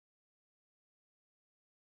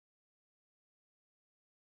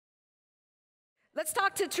Let's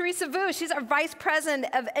talk to Theresa Vu. She's our Vice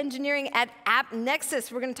President of Engineering at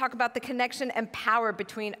AppNexus. We're going to talk about the connection and power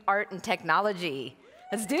between art and technology.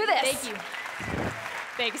 Let's do this. Thank you.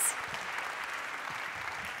 Thanks.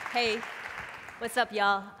 Hey, what's up,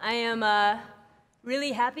 y'all? I am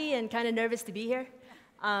really happy and kind of nervous to be here.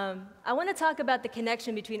 I want to talk about the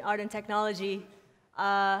connection between art and technology,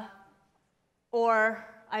 or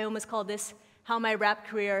I almost call this how my rap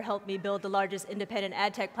career helped me build the largest independent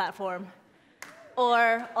ad tech platform.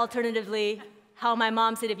 Or, alternatively, how my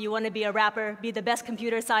mom said, if you want to be a rapper, be the best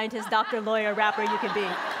computer scientist, doctor, lawyer, rapper you can be.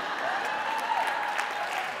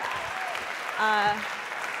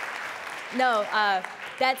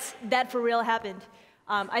 That for real happened.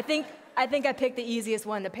 I think I picked the easiest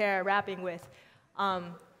one to pair rapping with.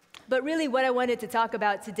 But really what I wanted to talk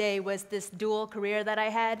about today was this dual career that I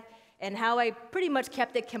had and how I pretty much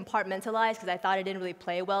kept it compartmentalized because I thought it didn't really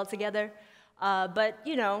play well together. But,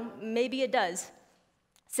 you know, maybe it does.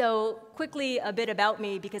 So quickly, a bit about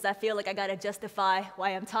me, because I feel like I gotta justify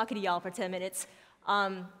why I'm talking to y'all for 10 minutes.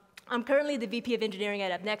 I'm currently the VP of Engineering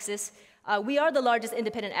at AppNexus. We are the largest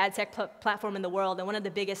independent ad tech platform in the world and one of the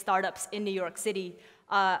biggest startups in New York City.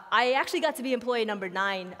 I actually got to be employee number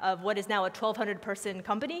 9 of what is now a 1,200-person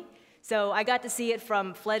company. So I got to see it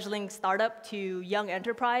from fledgling startup to young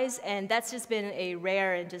enterprise, and that's just been a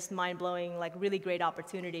rare and just mind-blowing, like really great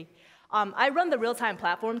opportunity. I run the real-time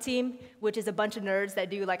platform team, which is a bunch of nerds that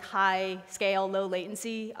do like high-scale,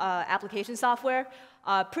 low-latency application software.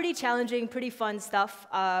 Pretty challenging, pretty fun stuff.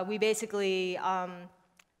 We basically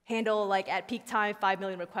handle, like at peak time, 5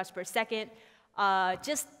 million requests per second. Like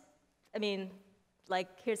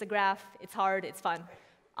here's a graph. It's hard. It's fun.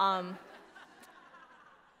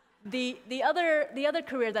 The other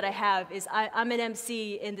career that I have is I'm an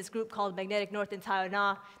MC in this group called Magnetic North in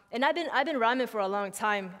Taiwan, and I've been rhyming for a long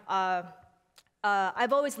time.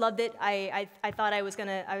 I've always loved it. I thought I was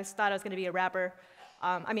gonna be a rapper.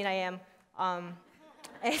 I am. And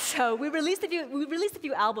so we released a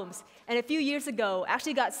few albums, and a few years ago,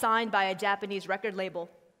 actually got signed by a Japanese record label.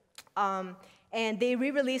 And they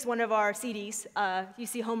re-released one of our CDs, you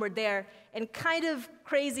see Homeward there, and kind of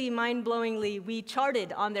crazy, mind-blowingly, we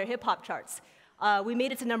charted on their hip-hop charts. We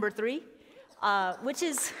made it to number 3, which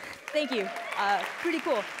is, thank you, pretty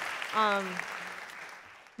cool.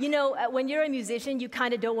 You know, when you're a musician, you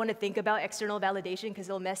kind of don't want to think about external validation because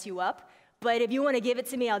it'll mess you up. But if you want to give it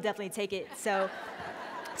to me, I'll definitely take it. So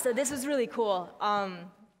this was really cool.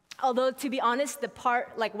 Although, to be honest, the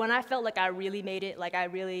part, like when I felt like I really made it, like I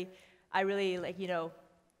really, like, you know,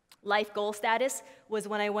 life goal status was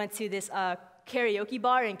when I went to this karaoke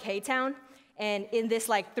bar in K-Town, and in this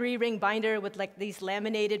like 3-ring binder with like these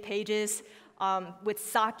laminated pages with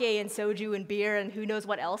sake and soju and beer and who knows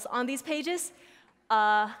what else on these pages,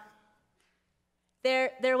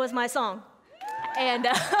 there was my song. And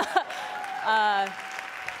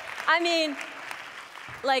I mean,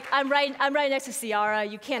 like I'm right next to Ciara.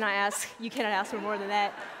 You cannot ask for more than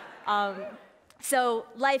that. So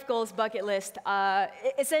life goals, bucket list.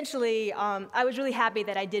 Essentially, I was really happy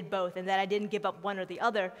that I did both and that I didn't give up one or the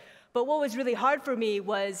other. But what was really hard for me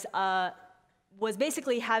was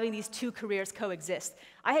basically having these two careers coexist.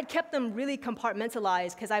 I had kept them really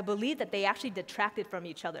compartmentalized because I believed that they actually detracted from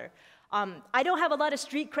each other. I don't have a lot of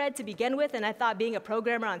street cred to begin with, and I thought being a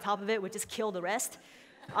programmer on top of it would just kill the rest.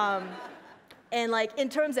 And like in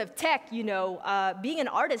terms of tech, you know, being an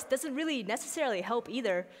artist doesn't really necessarily help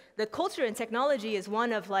either. The culture in technology is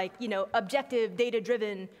one of like, you know, objective,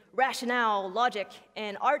 data-driven, rationale, logic,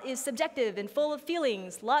 and art is subjective and full of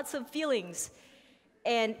feelings, lots of feelings.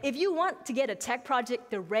 And if you want to get a tech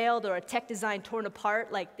project derailed or a tech design torn apart,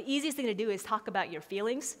 like the easiest thing to do is talk about your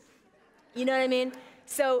feelings. You know what I mean?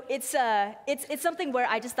 So it's something where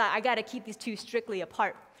I just thought I gotta keep these two strictly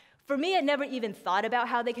apart. For me, I never even thought about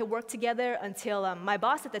how they could work together until my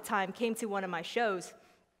boss at the time came to one of my shows,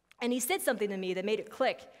 and he said something to me that made it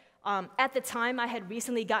click. At the time, I had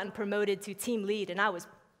recently gotten promoted to team lead, and I was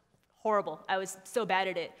horrible. I was so bad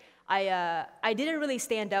at it. I didn't really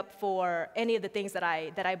stand up for any of the things that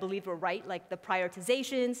I believed were right, like the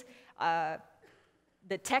prioritizations,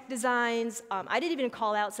 the tech designs. I didn't even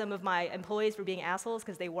call out some of my employees for being assholes,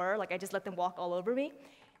 because they were. Like, I just let them walk all over me.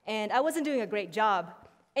 And I wasn't doing a great job.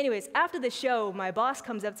 Anyways, after the show, my boss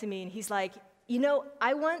comes up to me and he's like, you know,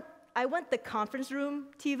 I want the conference room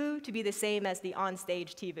TVU to be the same as the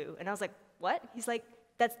on-stage TVU. And I was like, what? He's like,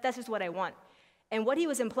 that's just what I want. And what he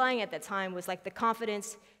was implying at that time was like the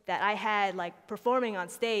confidence that I had like performing on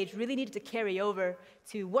stage really needed to carry over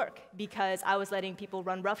to work because I was letting people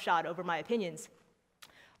run roughshod over my opinions.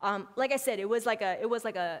 Like I said, it was like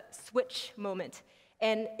a switch moment.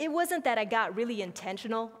 And it wasn't that I got really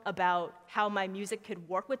intentional about how my music could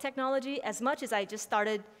work with technology, as much as I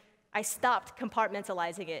stopped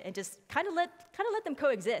compartmentalizing it and just kind of let them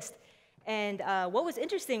coexist. And what was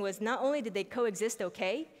interesting was not only did they coexist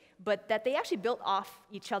okay, but that they actually built off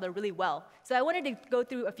each other really well. So I wanted to go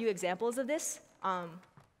through a few examples of this.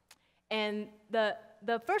 And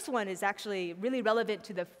the first one is actually really relevant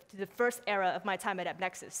to the first era of my time at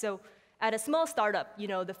AppNexus. So at a small startup,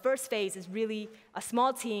 the first phase is really a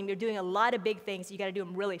small team. You're doing a lot of big things. You got to do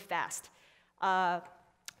them really fast.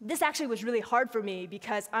 This actually was really hard for me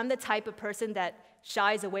because I'm the type of person that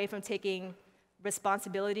shies away from taking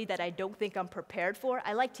responsibility that I don't think I'm prepared for.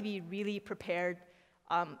 I like to be really prepared,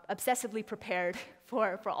 obsessively prepared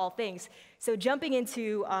for all things. So jumping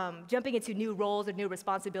into new roles or new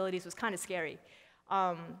responsibilities was kind of scary.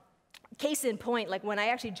 Case in point, like when I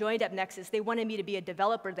actually joined AppNexus, they wanted me to be a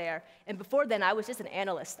developer there. And before then, I was just an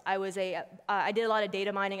analyst. I did a lot of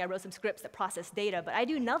data mining. I wrote some scripts that processed data. But I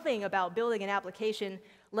do nothing about building an application,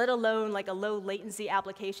 let alone like a low latency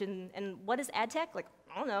application. And what is ad tech? Like,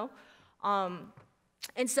 I don't know.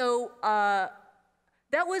 And so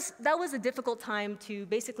that was a difficult time to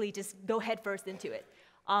basically just go headfirst into it.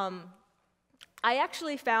 I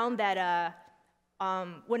actually found that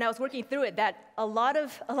when I was working through it, that a lot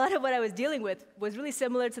of what I was dealing with was really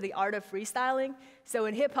similar to the art of freestyling. So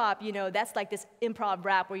in hip hop, that's like this improv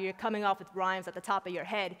rap where you're coming off with rhymes at the top of your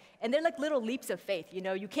head, and they're like little leaps of faith.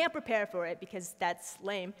 You can't prepare for it because that's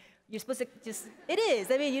lame. You're supposed to just, it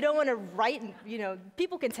is. I mean, you don't want to write,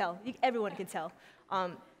 people can tell, everyone can tell.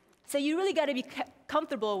 So you really got to be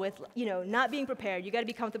comfortable with, not being prepared. You got to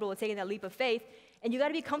be comfortable with taking that leap of faith, and you got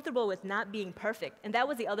to be comfortable with not being perfect. And that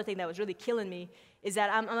was the other thing that was really killing me, is that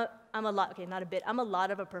I'm a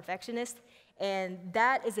lot of a perfectionist, and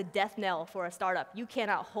that is a death knell for a startup. You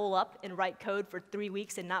cannot hole up and write code for 3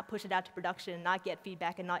 weeks and not push it out to production, and not get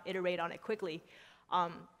feedback, and not iterate on it quickly.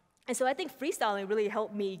 And so I think freestyling really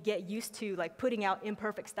helped me get used to like putting out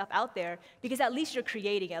imperfect stuff out there, because at least you're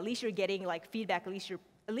creating, at least you're getting like feedback, at least you're,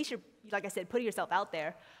 like I said, putting yourself out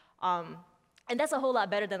there. And that's a whole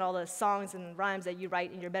lot better than all the songs and rhymes that you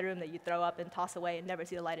write in your bedroom that you throw up and toss away and never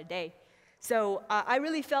see the light of day. So I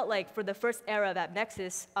really felt like for the first era of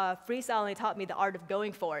AppNexus, freestyling taught me the art of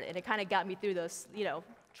going for it, and it kind of got me through those,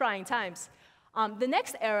 trying times. The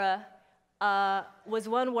next era was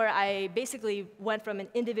one where I basically went from an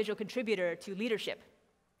individual contributor to leadership.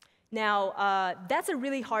 Now, that's a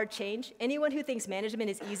really hard change. Anyone who thinks management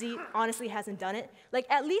is easy honestly hasn't done it. Like,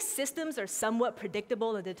 at least systems are somewhat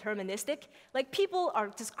predictable and deterministic. Like, people are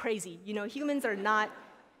just crazy. Humans are not,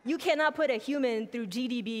 you cannot put a human through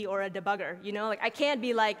GDB or a debugger, Like, I can't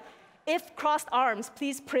be like, if crossed arms,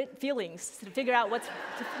 please print feelings to figure out what's,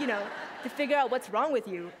 to figure out what's wrong with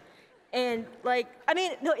you. And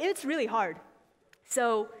no, it's really hard.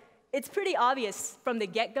 So it's pretty obvious from the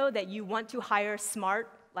get-go that you want to hire smart,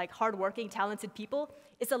 like hardworking, talented people.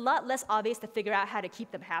 It's a lot less obvious to figure out how to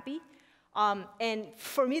keep them happy. And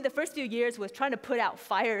for me, the first few years was trying to put out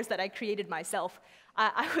fires that I created myself.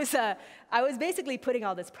 I was basically putting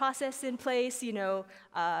all this process in place,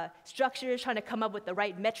 structures, trying to come up with the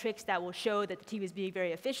right metrics that will show that the team is being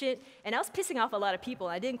very efficient. And I was pissing off a lot of people.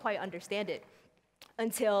 I didn't quite understand it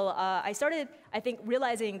until I started, I think,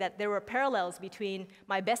 realizing that there were parallels between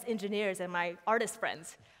my best engineers and my artist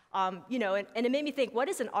friends. And it made me think, what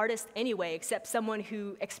is an artist anyway, except someone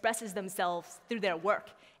who expresses themselves through their work?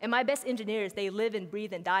 And my best engineers, they live and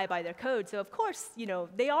breathe and die by their code, so of course,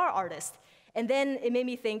 they are artists. And then it made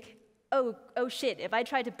me think, oh shit, if I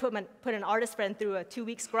tried to put an artist friend through a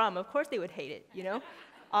 2-week Scrum, of course they would hate it,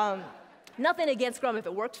 Nothing against Scrum if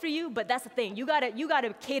it works for you, but that's the thing, you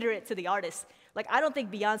gotta cater it to the artist. Like, I don't think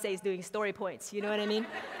Beyonce is doing story points, you know what I mean?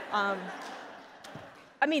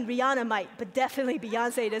 Rihanna might, but definitely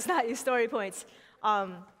Beyonce does not use story points.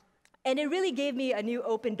 And it really gave me a new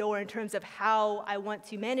open door in terms of how I want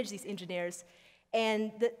to manage these engineers.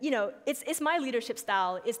 And it's my leadership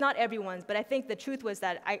style. It's not everyone's, but I think the truth was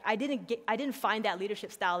that I didn't find that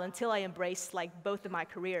leadership style until I embraced like both of my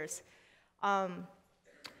careers.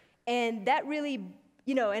 And that really,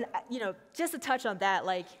 just to touch on that,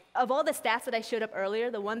 like of all the stats that I showed up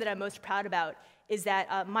earlier, the one that I'm most proud about is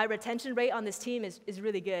that my retention rate on this team is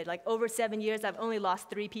really good. Like over 7 years, I've only lost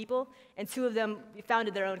 3 people, and 2 of them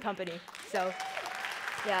founded their own company. So,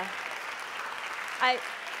 yeah.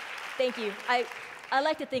 Thank you. I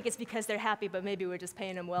like to think it's because they're happy, but maybe we're just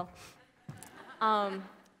paying them well.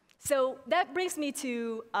 So that brings me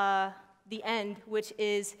to the end, which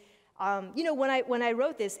is, when I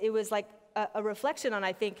wrote this, it was like a reflection on,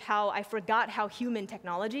 I think, how I forgot how human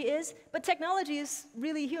technology is. But technology is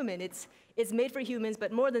really human. It's made for humans,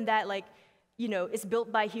 but more than that, like, it's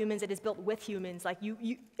built by humans, it is built with humans. Like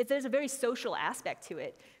there's a very social aspect to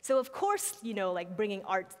it. So of course, like bringing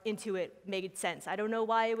art into it made sense. I don't know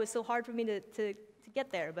why it was so hard for me to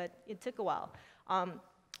get there, but it took a while.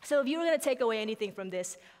 So if you were going to take away anything from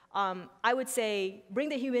this, I would say bring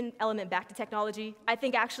the human element back to technology. I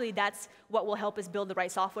think actually that's what will help us build the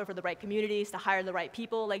right software for the right communities, to hire the right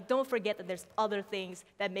people. Like, don't forget that there's other things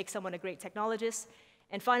that make someone a great technologist.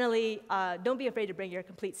 And finally, don't be afraid to bring your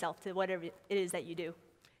complete self to whatever it is that you do.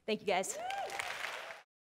 Thank you, guys.